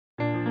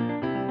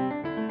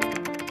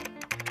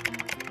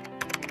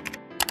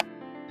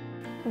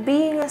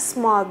Being a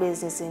small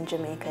business in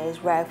Jamaica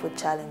is rife with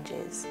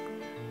challenges.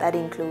 That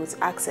includes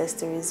access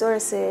to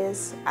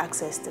resources,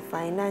 access to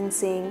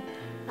financing,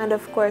 and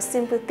of course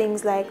simple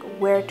things like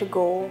where to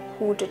go,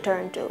 who to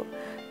turn to.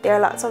 There are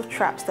lots of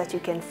traps that you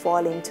can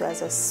fall into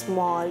as a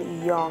small,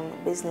 young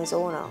business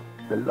owner.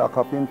 The lack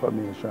of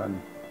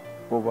information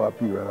over a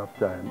period of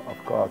time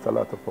have caused a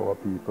lot of our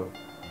people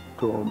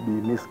to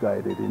be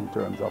misguided in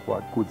terms of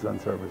what goods and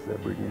services they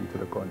bring into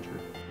the country.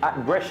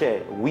 At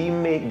Brescia, we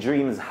make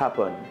dreams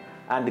happen,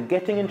 and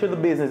getting into the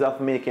business of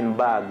making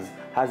bags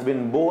has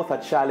been both a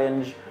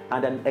challenge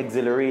and an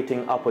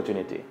exhilarating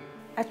opportunity.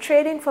 A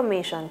trade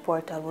information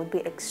portal would be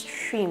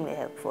extremely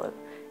helpful,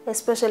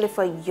 especially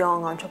for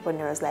young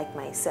entrepreneurs like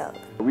myself.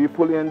 We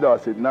fully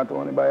endorse it, not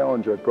only by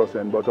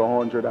 100%, but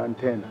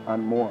 110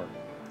 and more.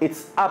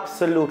 It's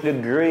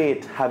absolutely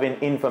great having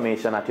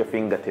information at your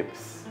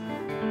fingertips.